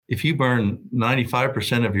if you burn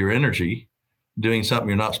 95% of your energy doing something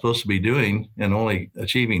you're not supposed to be doing and only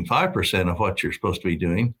achieving 5% of what you're supposed to be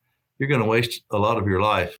doing, you're going to waste a lot of your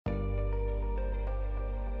life.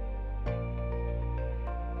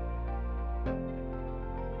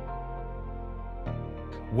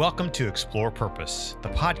 Welcome to Explore Purpose, the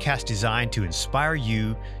podcast designed to inspire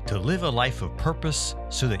you to live a life of purpose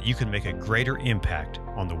so that you can make a greater impact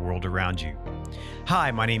on the world around you.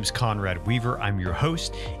 Hi, my name is Conrad Weaver. I'm your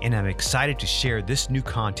host, and I'm excited to share this new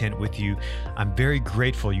content with you. I'm very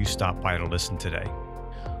grateful you stopped by to listen today.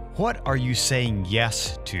 What are you saying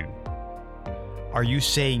yes to? Are you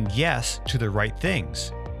saying yes to the right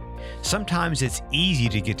things? Sometimes it's easy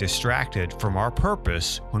to get distracted from our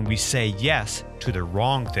purpose when we say yes to the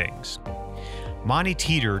wrong things. Monte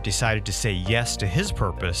Teeter decided to say yes to his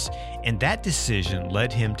purpose, and that decision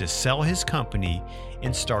led him to sell his company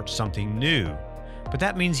and start something new. But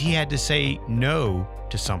that means he had to say no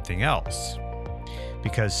to something else.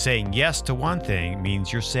 Because saying yes to one thing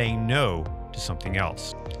means you're saying no to something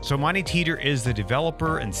else. So Monte Teeter is the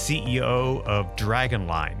developer and CEO of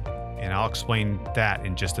Dragonline, and I'll explain that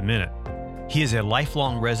in just a minute. He is a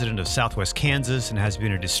lifelong resident of Southwest Kansas and has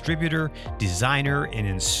been a distributor, designer, and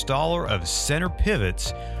installer of center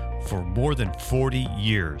pivots for more than 40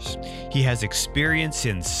 years. He has experience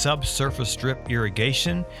in subsurface strip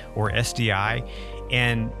irrigation, or SDI,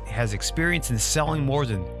 and has experience in selling more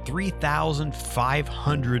than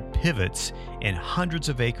 3,500 pivots and hundreds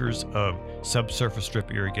of acres of subsurface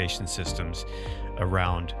strip irrigation systems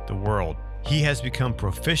around the world. He has become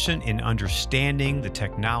proficient in understanding the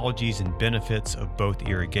technologies and benefits of both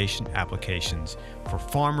irrigation applications for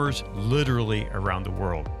farmers literally around the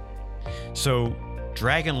world. So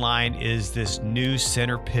Dragonline is this new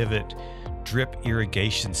center pivot drip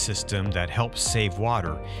irrigation system that helps save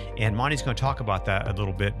water. And Monte's going to talk about that a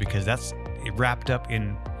little bit because that's wrapped up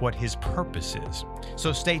in what his purpose is.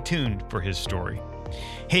 So stay tuned for his story.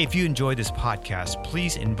 Hey, if you enjoy this podcast,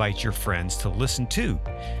 please invite your friends to listen too,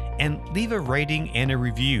 and leave a rating and a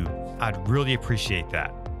review. I'd really appreciate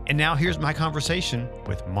that. And now here's my conversation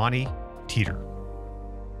with Monte Teeter.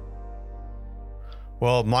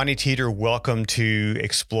 Well, Monte Teeter, welcome to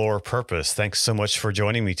Explore Purpose. Thanks so much for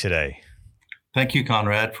joining me today. Thank you,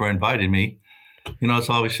 Conrad, for inviting me. You know, it's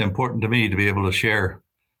always important to me to be able to share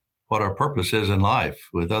what our purpose is in life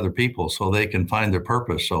with other people so they can find their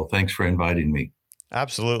purpose. So thanks for inviting me.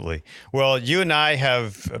 Absolutely. Well, you and I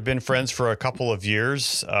have been friends for a couple of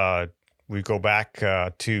years. We go back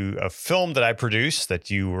to a film that I produced that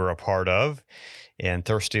you were a part of in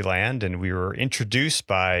Thirsty Land, and we were introduced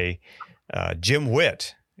by Jim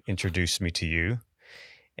Witt, introduced me to you.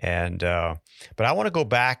 And but I want to go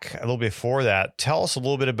back a little before that. Tell us a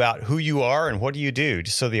little bit about who you are and what do you do,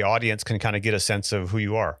 just so the audience can kind of get a sense of who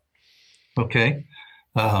you are. Okay.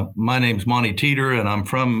 My name's Monte Teeter, and I'm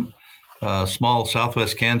from small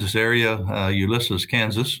Southwest Kansas area, Ulysses,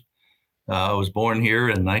 Kansas. I was born here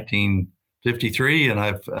in 1953, and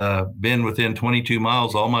I've been within 22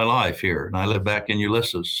 miles all my life here, and I live back in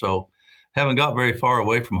Ulysses, so haven't got very far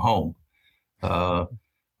away from home. I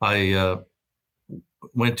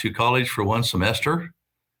went to college for one semester,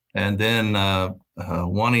 and then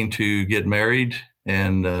wanting to get married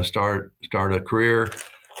and start a career,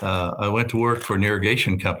 I went to work for an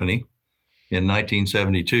irrigation company in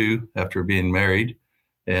 1972 after being married,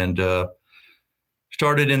 and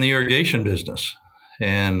started in the irrigation business.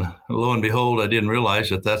 And lo and behold, I didn't realize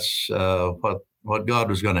that that's what God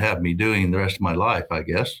was going to have me doing the rest of my life, I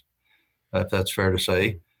guess, if that's fair to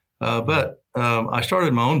say. But I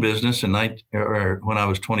started my own business when I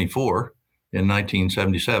was 24 in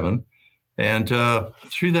 1977. And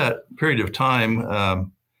through that period of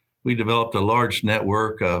time, we developed a large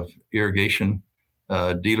network of irrigation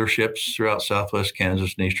dealerships throughout Southwest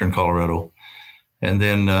Kansas and Eastern Colorado. And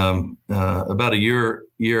then about a year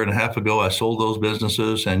and a half ago, I sold those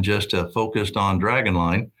businesses and just focused on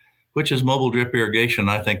Dragonline, which is mobile drip irrigation.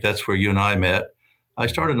 I think that's where you and I met. I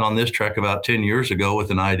started on this track about 10 years ago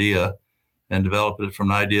with an idea and developed it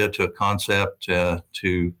from an idea to a concept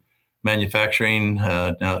to manufacturing,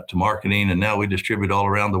 now to marketing, and now we distribute all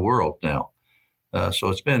around the world now. So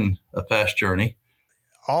it's been a fast journey.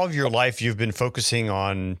 All of your life, you've been focusing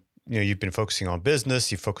on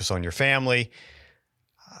business, you focus on your family.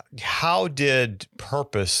 How did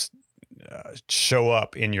purpose show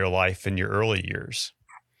up in your life in your early years?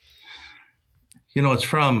 You know, it's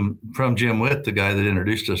from Jim Witt, the guy that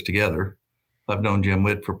introduced us together. I've known Jim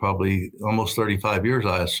Witt for probably almost 35 years,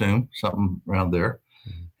 I assume, something around there.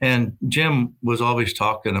 Mm-hmm. And Jim was always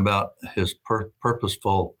talking about his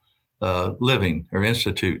purposeful living or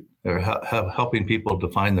institute, or helping people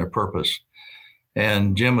define their purpose.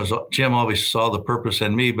 And Jim always saw the purpose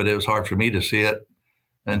in me, but it was hard for me to see it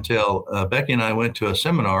until Becky and I went to a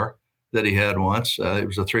seminar that he had once. It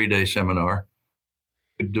was a 3-day seminar.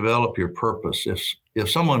 Develop your purpose. If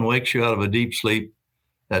someone wakes you out of a deep sleep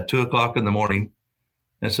at 2:00 in the morning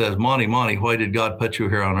and says, Monty, why did God put you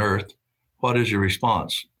here on earth? What is your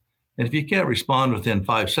response? And if you can't respond within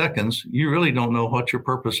 5 seconds, you really don't know what your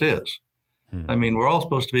purpose is. I mean, we're all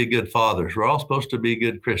supposed to be good fathers. We're all supposed to be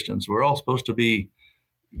good Christians. We're all supposed to be,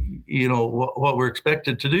 what we're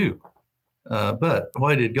expected to do. But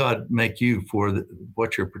why did God make you for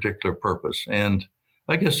what's your particular purpose? And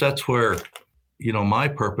I guess that's where, my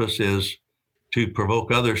purpose is to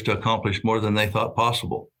provoke others to accomplish more than they thought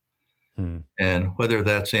possible. And whether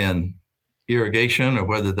that's in irrigation or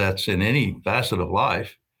whether that's in any facet of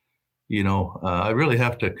life, I really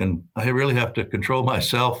have to control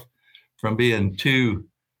myself from being too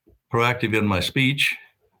proactive in my speech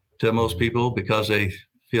to most people because they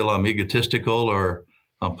feel I'm egotistical or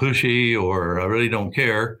I'm pushy or I really don't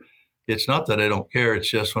care. It's not that I don't care. It's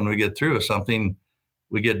just when we get through with something,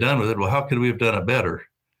 we get done with it. Well, how could we have done it better?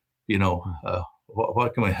 How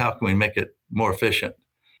can we make it more efficient?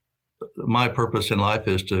 My purpose in life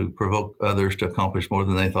is to provoke others to accomplish more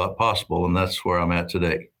than they thought possible. And that's where I'm at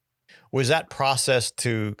today. Was that process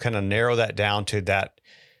to kind of narrow that down to that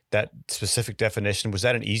specific definition? Was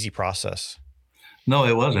that an easy process? No,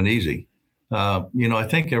 it wasn't easy. I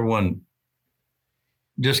think everyone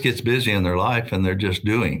just gets busy in their life and they're just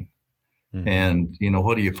doing. Mm-hmm. And,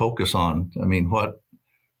 what do you focus on? I mean, what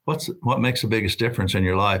makes the biggest difference in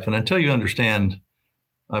your life? And until you understand,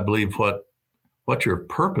 I believe, what your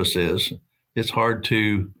purpose is, it's hard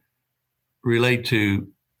to relate to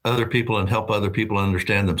other people and help other people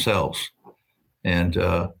understand themselves. And,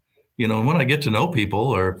 when I get to know people,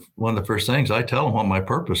 or one of the first things I tell them what my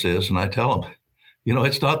purpose is, and I tell them,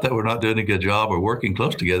 it's not that we're not doing a good job or working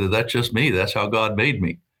close together. That's just me. That's how God made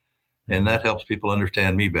me. And that helps people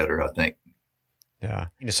understand me better, I think. Yeah.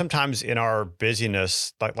 Sometimes in our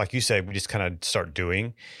busyness, like you said, we just kind of start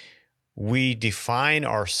doing. We define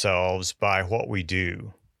ourselves by what we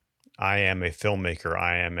do. I am a filmmaker.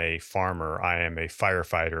 I am a farmer. I am a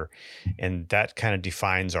firefighter. And that kind of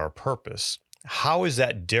defines our purpose. How is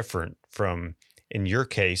that different from, in your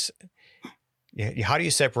case, how do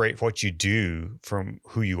you separate what you do from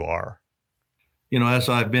who you are? As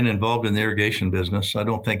I've been involved in the irrigation business, I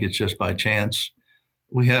don't think it's just by chance.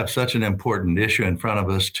 We have such an important issue in front of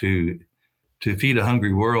us to feed a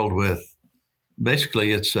hungry world with,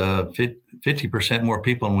 basically it's 50% more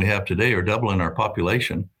people than we have today, or doubling our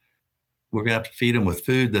population. We're going to have to feed them with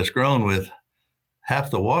food that's grown with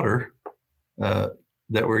half the water that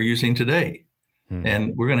we're using today.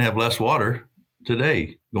 And we're going to have less water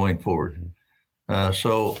today going forward.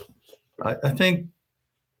 So I think,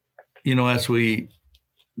 as we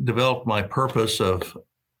developed my purpose of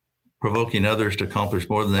provoking others to accomplish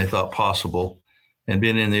more than they thought possible and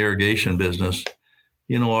being in the irrigation business,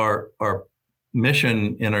 our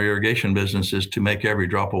mission in our irrigation business is to make every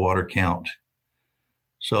drop of water count.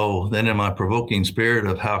 So then in my provoking spirit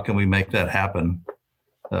of how can we make that happen,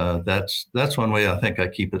 that's one way I think I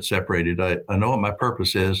keep it separated. I know what my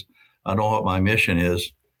purpose is. I know what my mission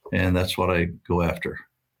is, and that's what I go after.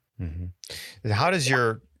 Mm-hmm. How does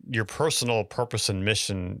your personal purpose and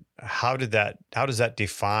mission, how does that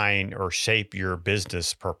define or shape your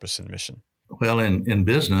business purpose and mission? Well, in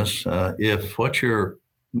business, if what you're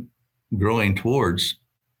growing towards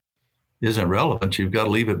isn't relevant, you've got to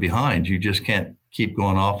leave it behind. You just can't keep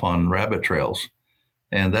going off on rabbit trails.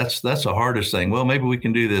 And that's the hardest thing. Well, maybe we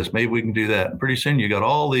can do this, maybe we can do that. And pretty soon you got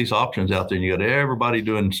all these options out there and you got everybody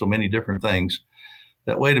doing so many different things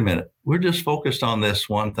that, wait a minute, we're just focused on this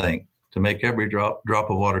one thing, to make every drop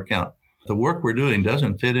of water count. The work we're doing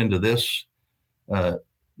doesn't fit into this, the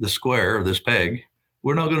square or this peg.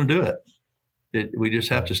 We're not going to do it. We just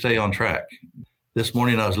have to stay on track. This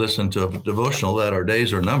morning I was listening to a devotional that our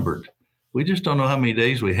days are numbered. We just don't know how many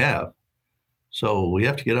days we have. So we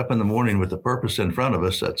have to get up in the morning with a purpose in front of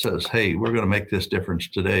us that says, hey, we're going to make this difference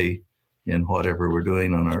today in whatever we're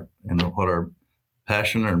doing and what our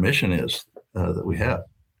passion or mission is that we have.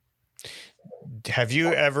 Have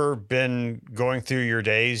you ever been going through your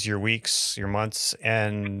days, your weeks, your months,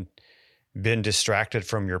 and been distracted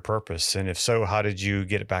from your purpose? And if so, how did you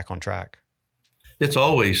get it back on track? It's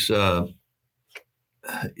always, I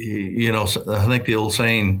think the old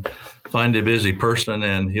saying, find a busy person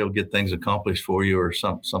and he'll get things accomplished for you, or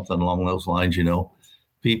something along those lines.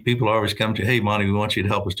 People always come to, hey, Monty, we want you to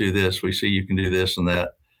help us do this. We see you can do this and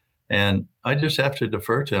that. And I just have to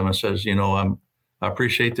defer to him and says, I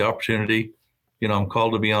appreciate the opportunity. I'm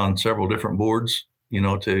called to be on several different boards,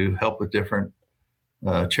 to help with different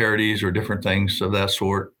charities or different things of that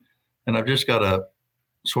sort. And I've just got to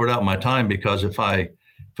sort out my time, because if I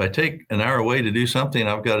take an hour away to do something,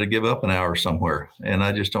 I've got to give up an hour somewhere, and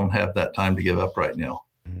I just don't have that time to give up right now.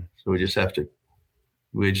 Mhm. So we just have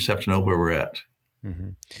to know where we're at. Mm-hmm.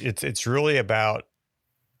 It's really about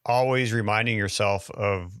always reminding yourself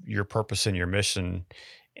of your purpose and your mission,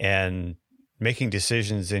 and making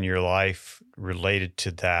decisions in your life related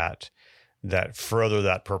to that further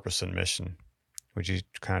that purpose and mission. Would you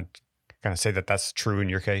kind of say that that's true in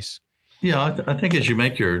your case? Yeah, I think as you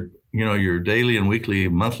make your daily and weekly,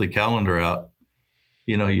 monthly calendar out,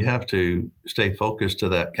 you have to stay focused to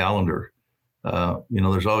that calendar.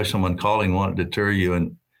 There's always someone calling, wanting to deter you,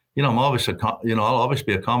 and I'm always I'll always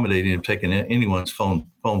be accommodating of taking anyone's phone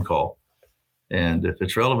call. And if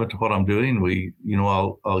it's relevant to what I'm doing,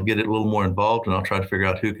 I'll get it a little more involved, and I'll try to figure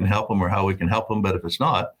out who can help them or how we can help them. But if it's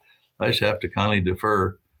not, I just have to kindly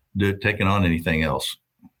defer taking on anything else.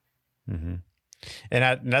 Mm-hmm.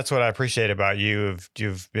 And that's what I appreciate about you.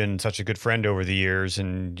 You've been such a good friend over the years,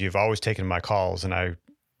 and you've always taken my calls, and I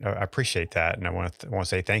appreciate that, and I want to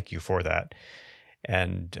say thank you for that.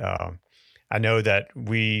 And I know that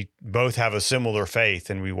we both have a similar faith,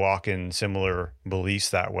 and we walk in similar beliefs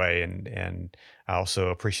that way. And I also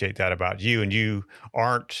appreciate that about you. And you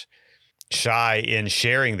aren't shy in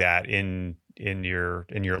sharing that in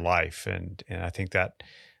your life, and I think that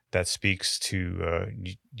speaks to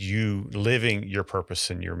you living your purpose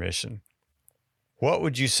and your mission. What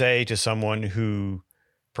would you say to someone who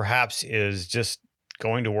perhaps is just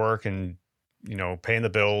going to work and paying the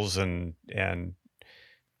bills and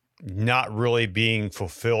not really being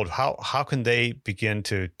fulfilled? How can they begin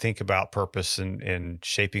to think about purpose and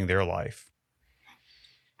shaping their life?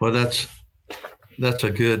 Well, that's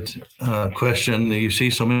a good question. You see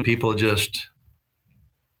so many people just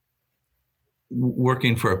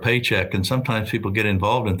working for a paycheck, and sometimes people get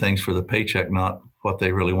involved in things for the paycheck, not what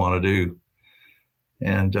they really want to do.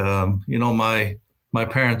 And my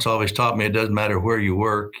parents always taught me it doesn't matter where you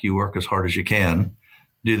work as hard as you can,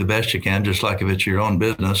 do the best you can, just like if it's your own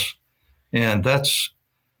business. And that's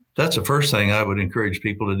the first thing I would encourage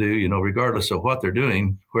people to do, regardless of what they're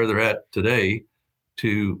doing, where they're at today,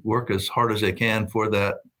 to work as hard as they can for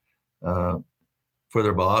that, for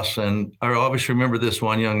their boss. And I always remember this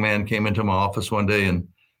one young man came into my office one day, and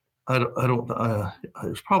it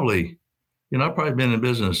was probably, I've probably been in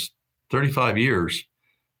business 35 years.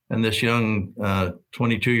 And this young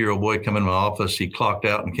 22-year-old boy come in my office, he clocked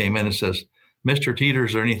out and came in and says, "Mr. Teeter,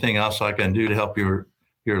 is there anything else I can do to help your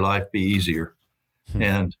life be easier?"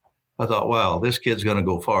 And I thought, wow, this kid's going to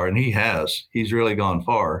go far. And he's really gone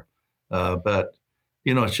far. But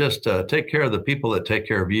it's just take care of the people that take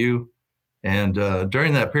care of you. And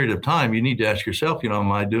during that period of time, you need to ask yourself,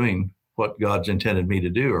 am I doing what God's intended me to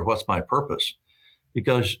do, or what's my purpose?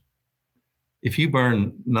 Because if you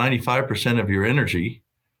burn 95% of your energy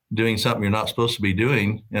doing something you're not supposed to be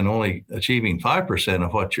doing, and only achieving 5%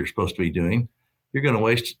 of what you're supposed to be doing, you're going to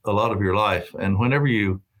waste a lot of your life. And whenever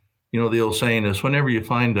the old saying is, whenever you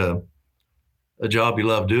find a job you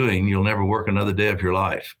love doing, you'll never work another day of your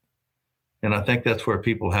life. And I think that's where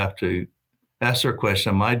people have to ask their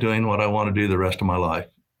question, am I doing what I want to do the rest of my life?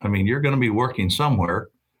 I mean, you're going to be working somewhere,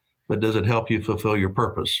 but does it help you fulfill your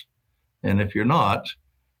purpose? And if you're not,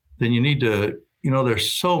 then you need to,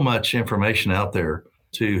 there's so much information out there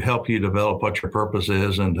to help you develop what your purpose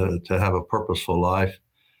is, and to have a purposeful life.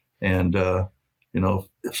 And,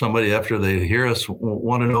 if somebody, after they hear us,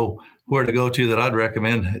 want to know where to go to, that I'd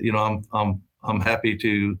recommend, I'm happy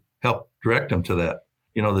to help direct them to that.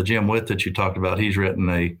 The Jim Witt that you talked about, he's written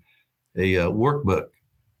a workbook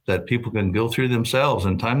that people can go through themselves.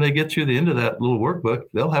 And time they get through the end of that little workbook,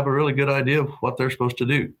 they'll have a really good idea of what they're supposed to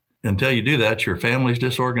do. Until you do that, your family's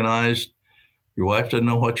disorganized. Your wife doesn't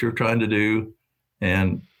know what you're trying to do.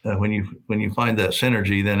 And when you find that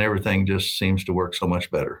synergy, then everything just seems to work so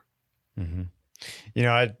much better. Mm-hmm.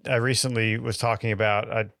 I recently was talking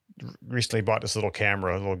about, I recently bought this little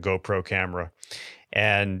camera, a little GoPro camera,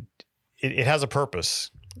 and it has a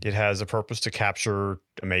purpose. It has a purpose to capture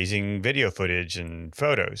amazing video footage and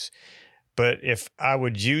photos. But if I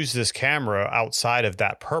would use this camera outside of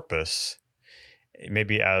that purpose,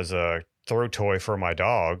 maybe as a throw toy for my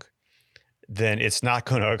dog, then it's not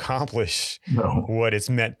going to accomplish what it's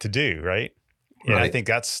meant to do, right? And I think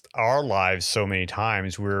that's our lives. So many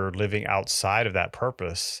times we're living outside of that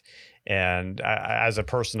purpose. And as a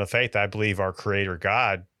person of faith, I believe our Creator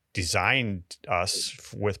God designed us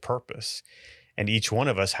with purpose, and each one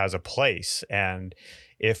of us has a place. And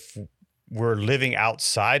if we're living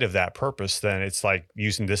outside of that purpose, then it's like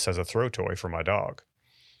using this as a throw toy for my dog.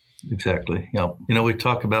 Exactly. Yeah. We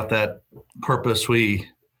talk about that purpose. I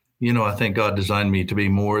think God designed me to be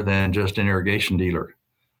more than just an irrigation dealer.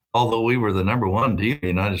 Although we were the number one dealer in the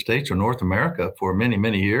United States or North America for many,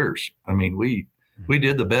 many years. I mean, we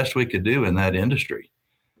did the best we could do in that industry.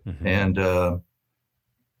 Mm-hmm. And,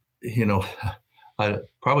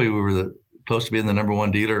 we were close to being the number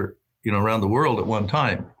one dealer, around the world at one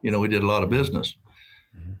time. We did a lot of business.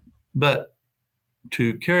 Mm-hmm. But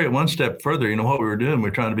to carry it one step further, what we were doing,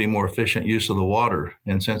 we're trying to be more efficient use of the water.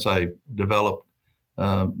 And since I developed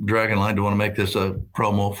Dragon Line, don't want to make this a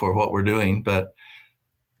promo for what we're doing, but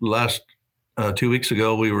last 2 weeks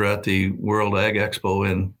ago, we were at the World Ag Expo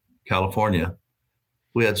in California.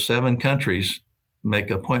 We had 7 countries make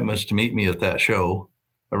appointments to meet me at that show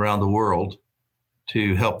around the world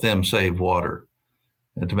to help them save water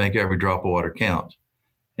and to make every drop of water count.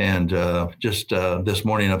 And just this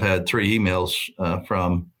morning, I've had 3 emails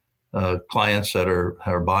from clients that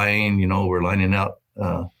are buying. We're lining out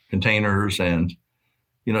containers, and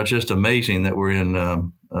it's just amazing that we're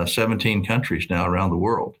in 17 countries now around the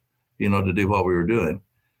world, to do what we were doing.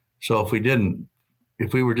 So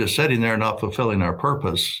if we were just sitting there not fulfilling our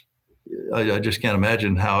purpose, I just can't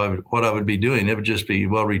imagine what I would be doing. It would just be,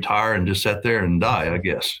 retire and just sit there and die, I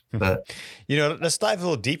guess. But let's dive a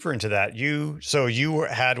little deeper into that. You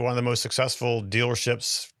had one of the most successful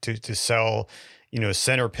dealerships to sell,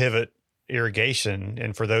 center pivot irrigation.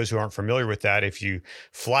 And for those who aren't familiar with that, if you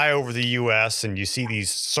fly over the U.S. and you see these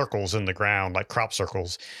circles in the ground, like crop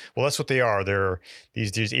circles, well, that's what they are. They're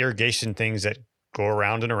these irrigation things that go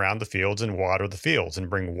around and around the fields and water the fields and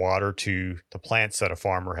bring water to the plants that a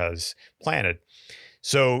farmer has planted.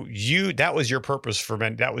 So that was your purpose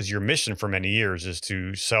that was your mission for many years, is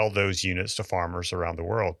to sell those units to farmers around the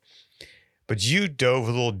world. But you dove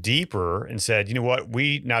a little deeper and said, you know what,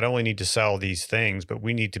 we not only need to sell these things, but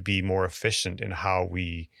we need to be more efficient in how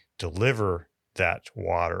we deliver that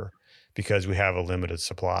water because we have a limited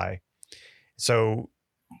supply. So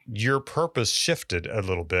your purpose shifted a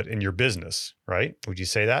little bit in your business, right? Would you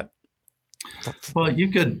say that? Well, you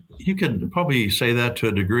could probably say that to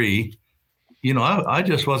a degree. I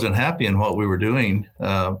just wasn't happy in what we were doing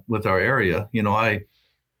with our area. I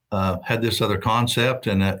had this other concept,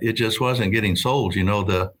 and it just wasn't getting sold.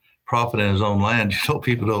 The prophet in his own land,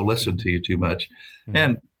 people don't listen to you too much. Mm-hmm.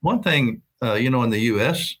 And one thing, in the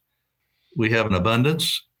U.S., we have an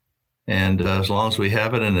abundance, and as long as we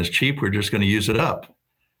have it and it's cheap, we're just going to use it up.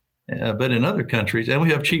 But in other countries, and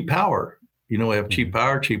we have cheap power. We have cheap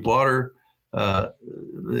power, cheap water.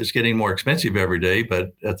 It's getting more expensive every day,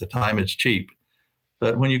 but at the time it's cheap.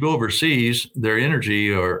 But when you go overseas, their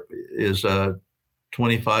energy is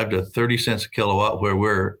 25 to 30 cents a kilowatt, where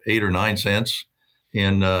we're 8 or 9 cents.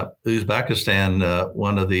 In Uzbekistan,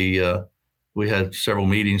 we had several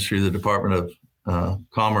meetings through the Department of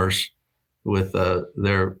Commerce with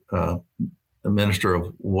their Minister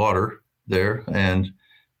of Water there, and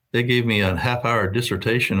they gave me a half-hour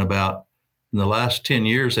dissertation about, in the last 10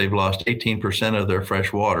 years, they've lost 18% of their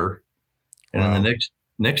fresh water. And in the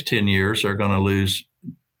next 10 years, they're going to lose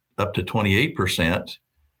up to 28%.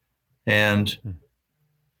 And,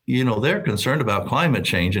 they're concerned about climate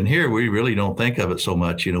change. And here we really don't think of it so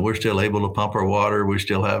much. We're still able to pump our water. We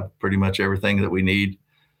still have pretty much everything that we need.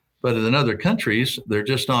 But in other countries, they're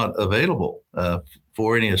just not available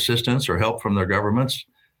for any assistance or help from their governments.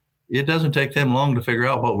 It doesn't take them long to figure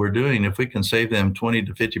out what we're doing. If we can save them 20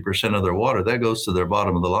 to 50% of their water, that goes to their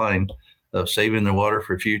bottom of the line of saving their water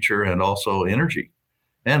for future, and also energy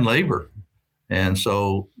and labor. And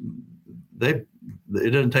so it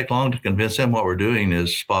doesn't take long to convince them what we're doing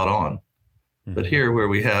is spot on. Mm-hmm. But here, where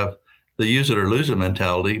we have the use it or lose it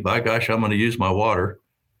mentality, by gosh, I'm going to use my water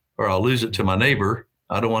or I'll lose it to my neighbor.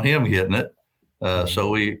 I don't want him getting it.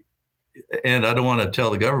 And I don't want to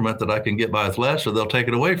tell the government that I can get by with less, or they'll take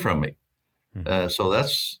it away from me. Mm-hmm. So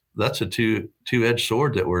that's a two-edged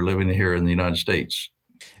sword that we're living here in the United States.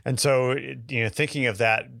 And so, thinking of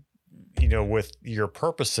that, with your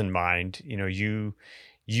purpose in mind,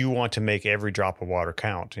 you want to make every drop of water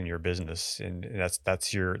count in your business, and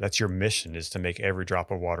that's your mission, is to make every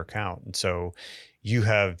drop of water count. And so, you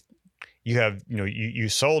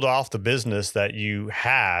sold off the business that you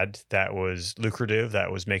had that was lucrative,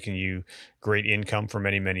 that was making you great income for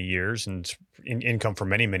many, many years, and income for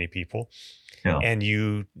many, many people. Yeah. And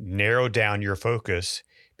you narrowed down your focus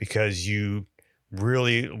because you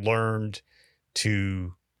really learned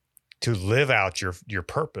to live out your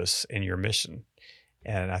purpose and your mission.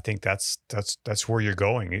 And I think that's where you're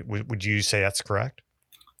going. Would you say that's correct?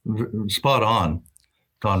 Spot on,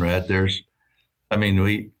 Conrad.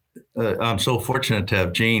 I'm so fortunate to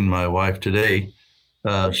have Jean, my wife today.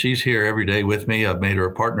 She's here every day with me. I've made her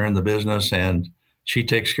a partner in the business, and she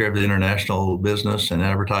takes care of the international business and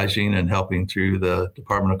advertising and helping through the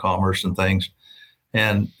Department of Commerce and things.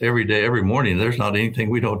 And every day, every morning, there's not anything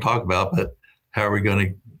we don't talk about, but how are we going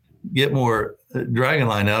to get more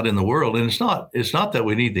Dragonline out in the world? And it's not that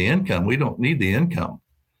we need the income. We don't need the income,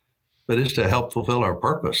 but it's to help fulfill our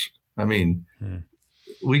purpose. I mean,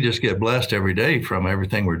 we just get blessed every day from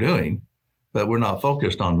everything we're doing, but we're not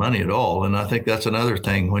focused on money at all. And I think that's another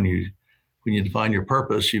thing when you define your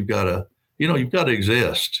purpose, you've got to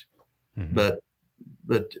exist, but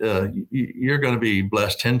you're going to be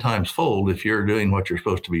blessed 10 times fold if you're doing what you're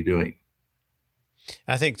supposed to be doing.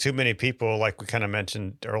 I think too many people, like we kind of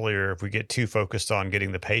mentioned earlier, if we get too focused on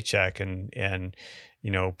getting the paycheck and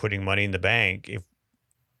putting money in the bank,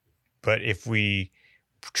 if we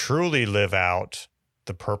truly live out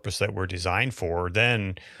the purpose that we're designed for,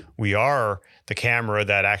 then we are the camera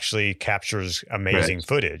that actually captures amazing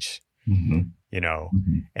footage, and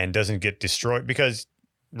doesn't get destroyed. Because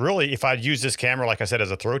really, if I'd use this camera, like I said,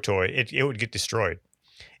 as a throw toy, it would get destroyed.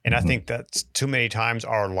 And I think that's too many times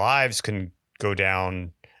our lives can go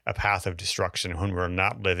down a path of destruction when we're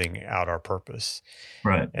not living out our purpose.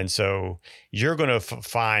 Right. And so you're going to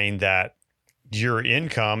find that your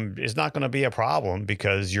income is not going to be a problem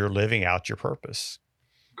because you're living out your purpose.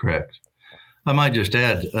 Correct. I might just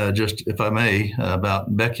add, just if I may,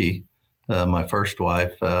 about Becky, my first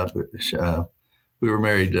wife. We were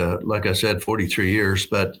married, like I said, 43 years,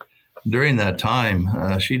 but during that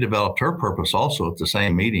time, she developed her purpose also at the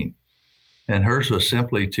same meeting. And hers was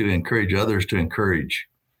simply to encourage others to encourage.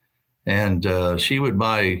 And she would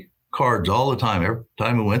buy cards all the time. Every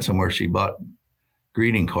time we went somewhere, she bought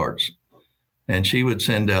greeting cards. And she would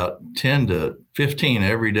send out 10 to 15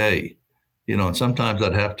 every day. And sometimes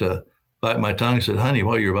I'd have to bite my tongue and said, honey,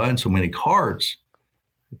 why you're buying so many cards?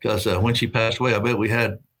 Because when she passed away, I bet we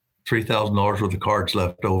had $3,000 worth of cards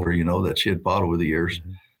left over, that she had bought over the years.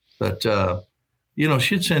 But,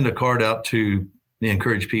 she'd send a card out to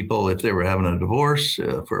encourage people if they were having a divorce,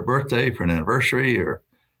 for a birthday, for an anniversary, or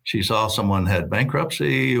she saw someone had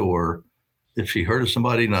bankruptcy, or if she heard of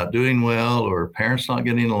somebody not doing well or parents not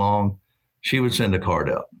getting along, she would send a card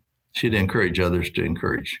out. She'd encourage others to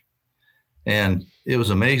encourage. And it was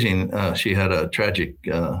amazing. She had a tragic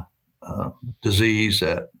disease,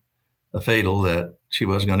 a fatal, that she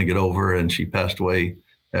wasn't going to get over, and she passed away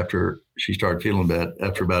after she started feeling bad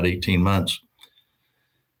after about 18 months.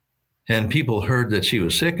 And people heard that she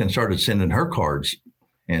was sick and started sending her cards,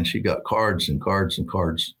 and she got cards and cards and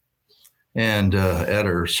cards. And at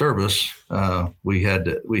her service, we had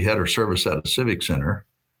her service at a civic center,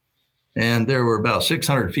 and there were about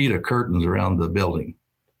 600 feet of curtains around the building.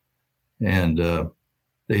 And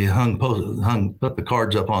they put the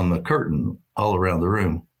cards up on the curtain all around the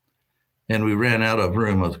room. And we ran out of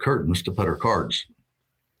room with curtains to put her cards.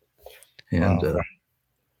 And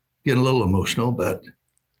getting a little emotional, but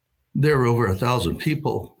there were over 1,000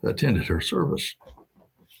 people that attended her service.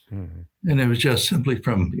 And it was just simply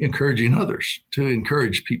from encouraging others to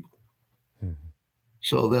encourage people.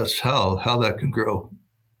 So that's how that can grow.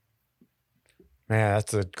 Man,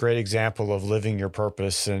 that's a great example of living your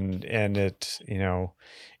purpose, and it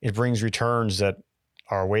brings returns that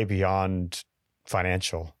are way beyond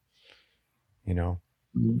financial,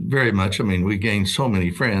 Very much. I mean, we gained so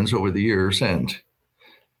many friends over the years, and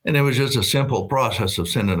it was just a simple process of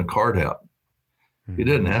sending a card out. It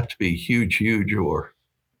didn't have to be huge, or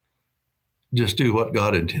just do what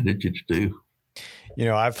God intended you to do.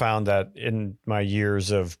 I've found that in my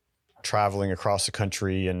years of traveling across the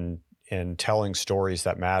country and telling stories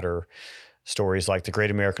that matter, stories like The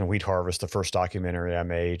Great American Wheat Harvest, the first documentary I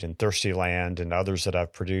made, and Thirsty Land, and others that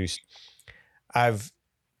I've produced,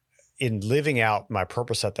 in living out my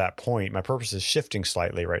purpose at that point, my purpose is shifting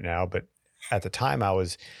slightly right now, but at the time I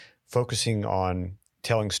was focusing on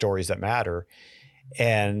telling stories that matter.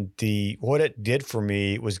 And what it did for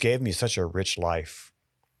me was gave me such a rich life.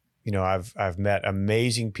 I've met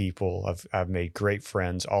amazing people. I've made great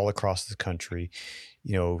friends all across the country,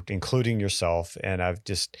 including yourself. And I've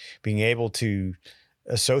just being able to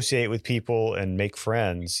associate with people and make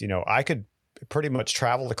friends. I could pretty much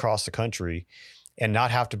travel across the country and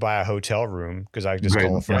not have to buy a hotel room, because I just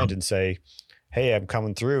call a friend and say, hey, I'm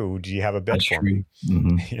coming through. Do you have a bed for me?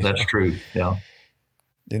 That's true. Yeah.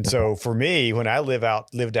 And so for me, when I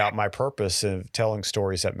lived out my purpose of telling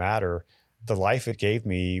stories that matter, the life it gave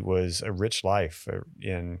me was a rich life.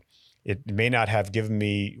 And it may not have given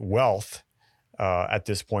me wealth at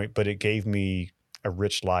this point, but it gave me a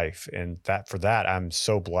rich life. And for that, I'm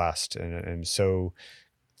so blessed and so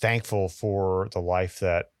thankful for the life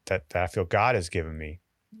that I feel God has given me.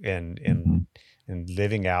 And and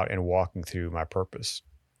living out and walking through my purpose.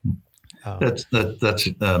 That's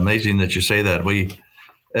amazing that you say that.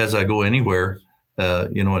 As I go anywhere,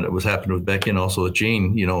 and it was happening with Becky and also with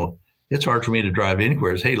Gene, it's hard for me to drive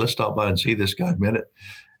anywhere. Hey, let's stop by and see this guy a minute.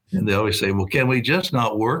 And they always say, well, can we just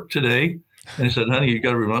not work today? And I said, honey, you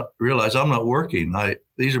got to realize I'm not working.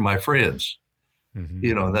 These are my friends.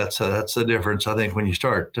 Mm-hmm. That's the difference. I think when you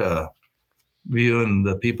start viewing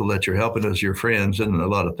the people that you're helping as your friends, and a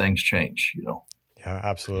lot of things change, Yeah,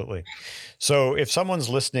 absolutely. So if someone's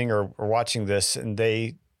listening or watching this and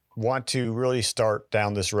they want to really start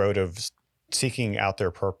down this road of seeking out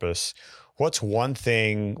their purpose, what's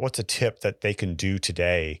a tip that they can do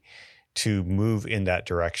today to move in that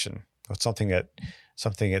direction? What's something that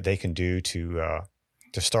they can do to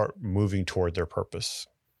start moving toward their purpose?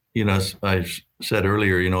 As I said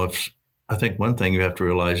earlier, I think one thing you have to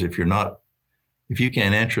realize, if you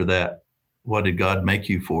can't answer that, what did God make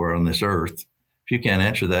you for on this earth? If you can't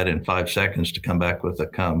answer that in 5 seconds to come back with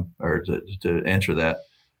to answer that,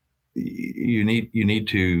 you need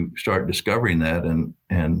to start discovering that.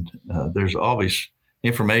 And there's always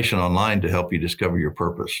information online to help you discover your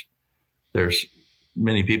purpose. There's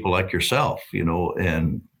many people like yourself,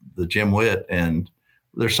 and the Jim Witt, and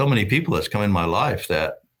there's so many people that's come in my life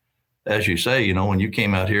that, as you say, when you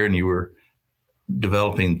came out here and you were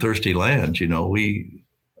developing Thirsty Land,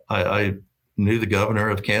 I knew the governor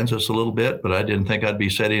of Kansas a little bit, but I didn't think I'd be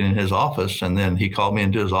sitting in his office. And then he called me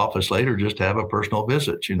into his office later just to have a personal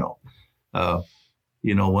visit.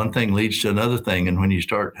 One thing leads to another thing. And when you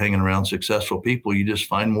start hanging around successful people, you just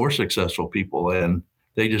find more successful people, and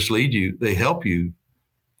they just they help you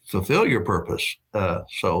fulfill your purpose.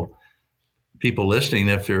 So people listening,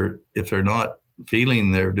 if they're not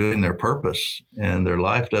feeling they're doing their purpose and their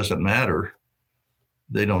life doesn't matter,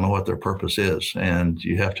 they don't know what their purpose is. And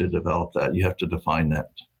you have to develop that. You have to define that.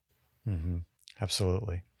 Mm-hmm.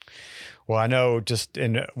 Absolutely. Well, I know just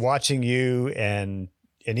in watching you and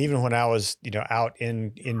even when I was, out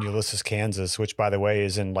in Ulysses, Kansas, which by the way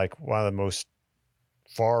is in like one of the most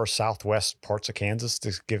far southwest parts of Kansas,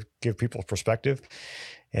 to give people perspective.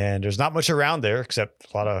 And there's not much around there except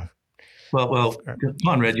a lot of. Well,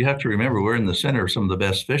 Conrad, you have to remember we're in the center of some of the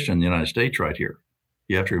best fish in the United States right here.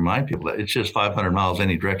 You have to remind people that it's just 500 miles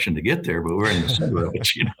any direction to get there, but we're in the center of it,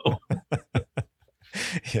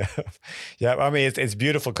 Yeah. Yeah. I mean, it's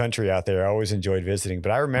beautiful country out there. I always enjoyed visiting,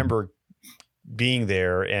 but I remember being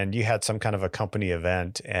there and you had some kind of a company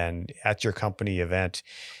event, and at your company event,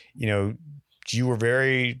 you were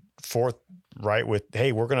very forthright with,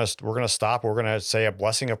 hey, we're going to stop. We're going to say a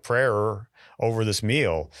blessing of prayer over this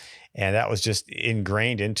meal. And that was just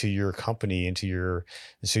ingrained into your company,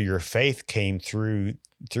 so your faith came through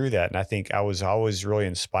that. And I think I was always really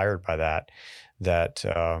inspired by that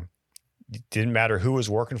it didn't matter who was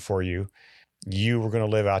working for you, you were going to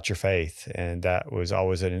live out your faith. And that was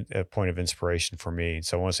always a point of inspiration for me.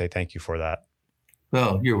 So I want to say thank you for that.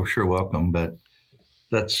 Well, you're sure welcome, but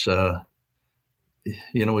that's, we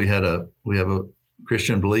have a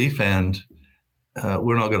Christian belief, and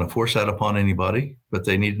we're not going to force that upon anybody, but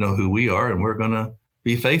they need to know who we are, and we're going to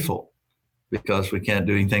be faithful, because we can't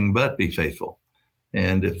do anything but be faithful.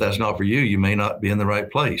 And if that's not for you, you may not be in the right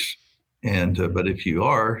place. And but if you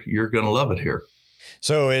are, you're going to love it here.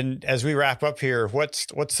 So, and as we wrap up here, what's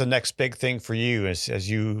the next big thing for you as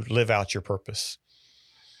you live out your purpose?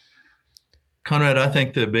 Conrad, I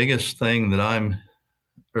think the biggest thing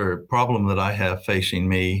problem that I have facing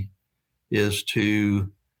me is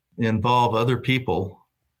to involve other people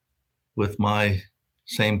with my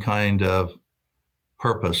same kind of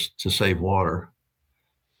purpose to save water.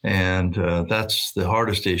 And that's the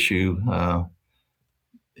hardest issue. I've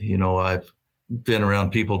been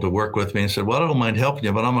around people to work with me and said, well, I don't mind helping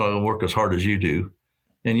you, but I'm not going to work as hard as you do.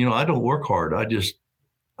 And, I don't work hard.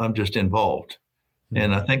 I'm just involved.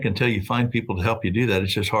 And I think until you find people to help you do that,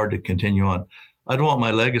 it's just hard to continue on. I don't want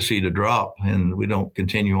my legacy to drop and we don't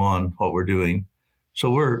continue on what we're doing. So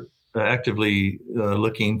we're actively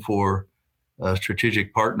looking for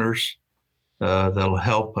strategic partners that'll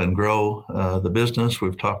help and grow the business.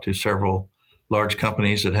 We've talked to several large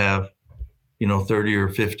companies that have, 30 or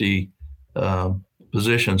 50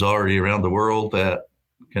 positions already around the world that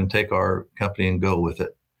can take our company and go with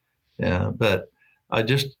it. But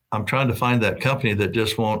I'm trying to find that company that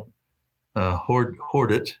just won't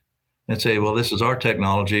hoard it and say, well, this is our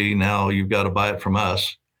technology. Now you've got to buy it from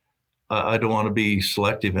us. I don't want to be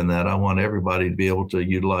selective in that. I want everybody to be able to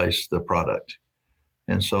utilize the product.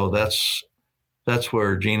 And so that's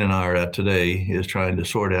where Gene and I are at today, is trying to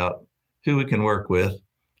sort out who we can work with,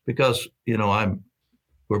 because,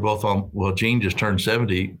 we're we're both on, well, Gene just turned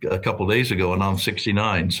 70 a couple of days ago and I'm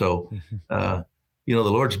 69. So, the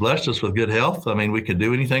Lord's blessed us with good health. I mean, we can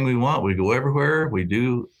do anything we want. We go everywhere. We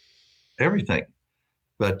do everything.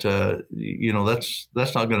 But,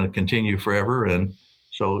 that's not going to continue forever. And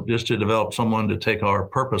so just to develop someone to take our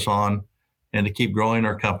purpose on and to keep growing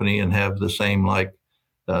our company and have the same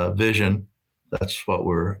vision, that's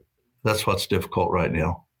what's difficult right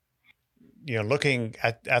now. Looking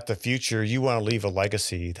at the future, you want to leave a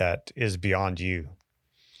legacy that is beyond you.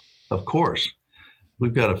 Of course.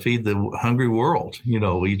 We've got to feed the hungry world.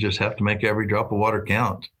 We just have to make every drop of water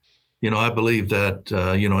count. I believe that,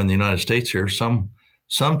 in the United States here,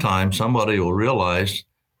 sometime somebody will realize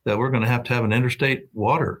that we're going to have an interstate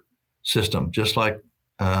water system, just like,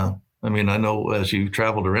 I know as you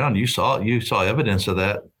traveled around, you saw evidence of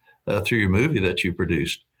that through your movie that you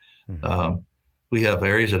produced. Mm-hmm. We have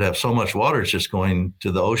areas that have so much water, it's just going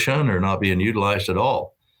to the ocean or not being utilized at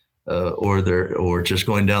all. Or just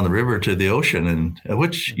going down the river to the ocean, and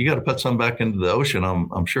which you got to put some back into the ocean.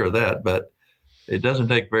 I'm sure of that, but it doesn't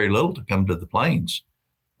take very little to come to the plains.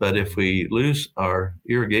 But if we lose our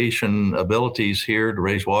irrigation abilities here to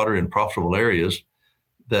raise water in profitable areas,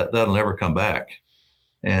 that'll never come back.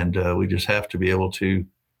 And we just have to be able to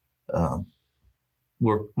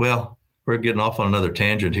work. Well, we're getting off on another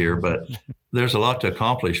tangent here, but there's a lot to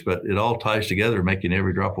accomplish, but it all ties together, making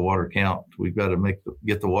every drop of water count. We've got to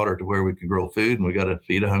get the water to where we can grow food, and we got to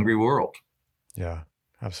feed a hungry world. Yeah,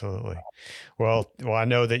 absolutely. Well, I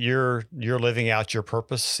know that you're living out your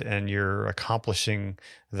purpose and you're accomplishing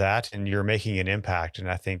that and you're making an impact. And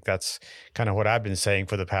I think that's kind of what I've been saying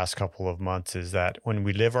for the past couple of months, is that when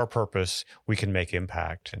we live our purpose, we can make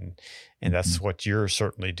impact. And that's what you're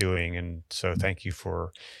certainly doing. And so thank you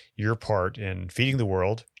for your part in feeding the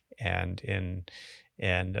world and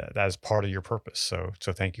that is part of your purpose. So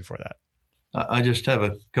thank you for that. I just have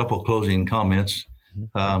a couple closing comments.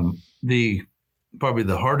 Probably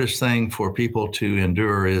the hardest thing for people to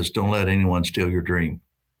endure is don't let anyone steal your dream.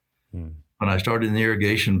 When I started in the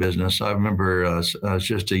irrigation business, I remember I was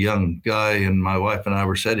just a young guy, and my wife and I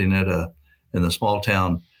were sitting in the small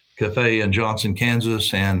town cafe in Johnson,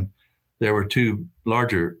 Kansas, and there were two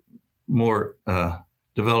larger, more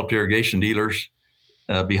developed irrigation dealers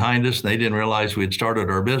behind us, and they didn't realize we had started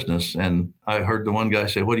our business. And I heard the one guy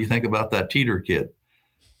say, "What do you think about that Teeter kid?"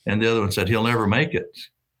 And the other one said, "He'll never make it."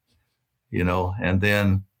 And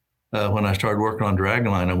then when I started working on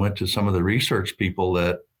Dragonline, I went to some of the research people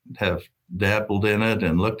that have dabbled in it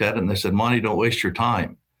and looked at it, and they said, "Monty, don't waste your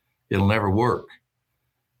time. It'll never work."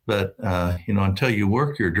 But, until you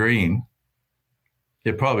work your dream,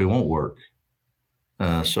 it probably won't work.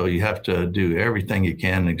 So you have to do everything you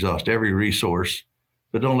can, exhaust every resource,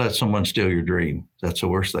 but don't let someone steal your dream. That's the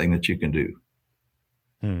worst thing that you can do.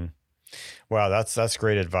 Wow, that's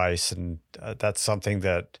great advice. And that's something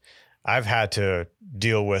that I've had to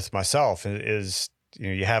deal with myself is,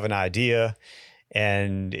 you have an idea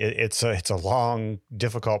and it's a long,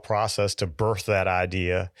 difficult process to birth that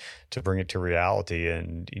idea, to bring it to reality.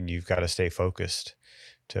 And you've got to stay focused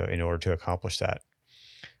in order to accomplish that.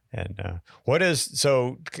 And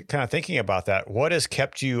kind of thinking about that, what has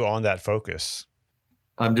kept you on that focus?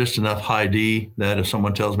 I'm just enough high D that if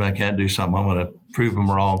someone tells me I can't do something, I'm going to prove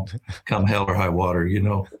them wrong, come hell or high water.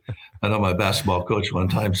 I know my basketball coach one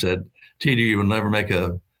time said, "TD, you will never make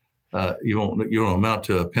you won't amount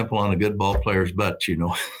to a pimple on a good ball player's butt."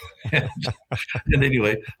 And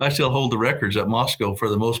anyway, I still hold the records at Moscow for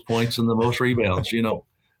the most points and the most rebounds.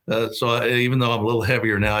 So even though I'm a little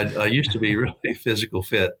heavier now, I used to be really physical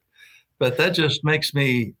fit, but that just makes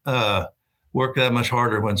me work that much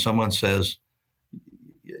harder when someone says,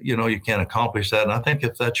 you can't accomplish that. And I think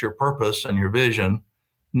if that's your purpose and your vision,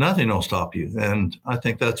 nothing will stop you. And I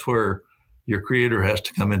think that's where your Creator has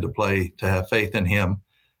to come into play, to have faith in Him.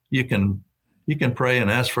 You can pray and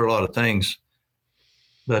ask for a lot of things,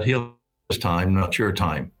 but He'll his time, not your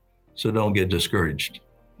time. So don't get discouraged.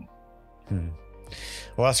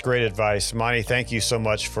 Well, that's great advice. Monty, thank you so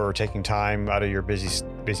much for taking time out of your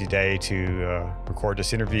busy day to record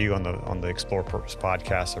this interview on the Explore Purpose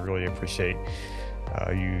podcast. I really appreciate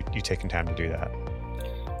you taking time to do that.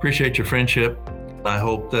 Appreciate your friendship. I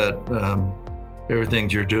hope that everything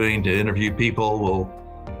you're doing to interview people will,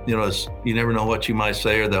 you never know what you might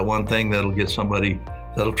say, or that one thing that'll get somebody,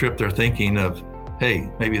 that'll trip their thinking of, hey,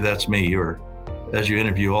 maybe that's me. Or as you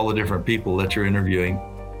interview all the different people that you're interviewing,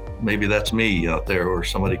 maybe that's me out there, or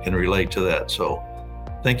somebody can relate to that. So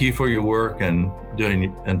thank you for your work and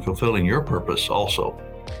doing and fulfilling your purpose also.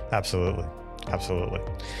 Absolutely.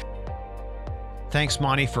 Thanks,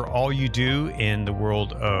 Monty, for all you do in the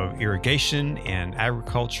world of irrigation and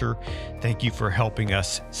agriculture. Thank you for helping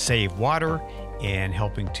us save water and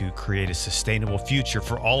helping to create a sustainable future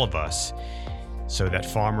for all of us so that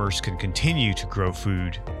farmers can continue to grow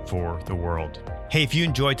food for the world. Hey, if you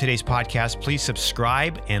enjoyed today's podcast, please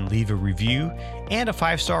subscribe and leave a review and a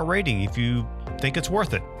 5-star rating if you think it's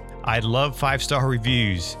worth it. I love 5-star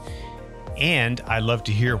reviews, and I love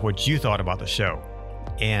to hear what you thought about the show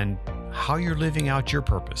and how you're living out your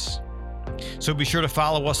purpose. So be sure to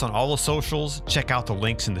follow us on all the socials. Check out the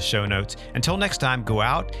links in the show notes. Until next time, go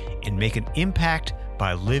out and make an impact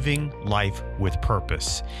by living life with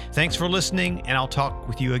purpose. Thanks for listening, and I'll talk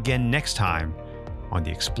with you again next time on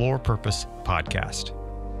the Explore Purpose podcast.